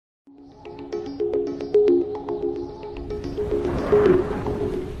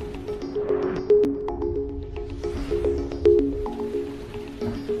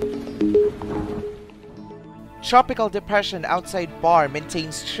tropical depression outside Bar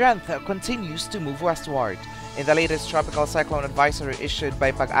maintains strength, continues to move westward. In the latest tropical cyclone advisory issued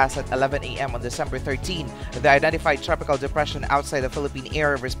by PAG-ASA at 11 a.m. on December 13, the identified tropical depression outside the Philippine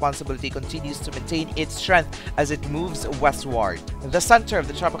Area of Responsibility continues to maintain its strength as it moves westward. The center of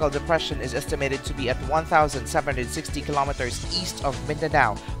the tropical depression is estimated to be at 1,760 kilometers east of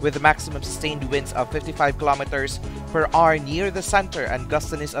Mindanao, with maximum sustained winds of 55 kilometers per hour near the center and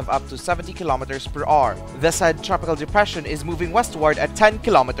gustiness of up to 70 kilometers per hour. The said tropical depression is moving westward at 10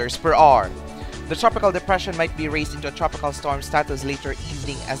 kilometers per hour. The tropical depression might be raised into a tropical storm status later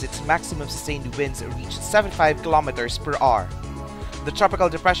evening as its maximum sustained winds reach 75 kilometers per hour. The tropical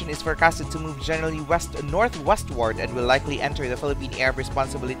depression is forecasted to move generally west-northwestward and will likely enter the Philippine Area of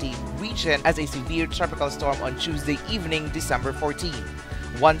Responsibility region as a severe tropical storm on Tuesday evening, December 14.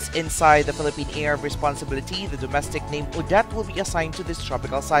 Once inside the Philippine Area of Responsibility, the domestic name ODETTE will be assigned to this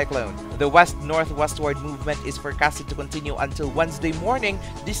tropical cyclone. The west-northwestward movement is forecasted to continue until Wednesday morning,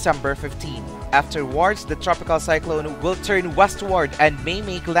 December 15. Afterwards, the tropical cyclone will turn westward and may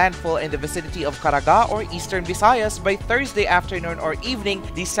make landfall in the vicinity of Caraga or Eastern Visayas by Thursday afternoon or evening,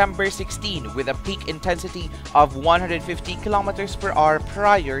 December 16, with a peak intensity of 150 kilometers per hour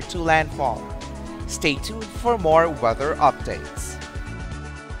prior to landfall. Stay tuned for more weather updates.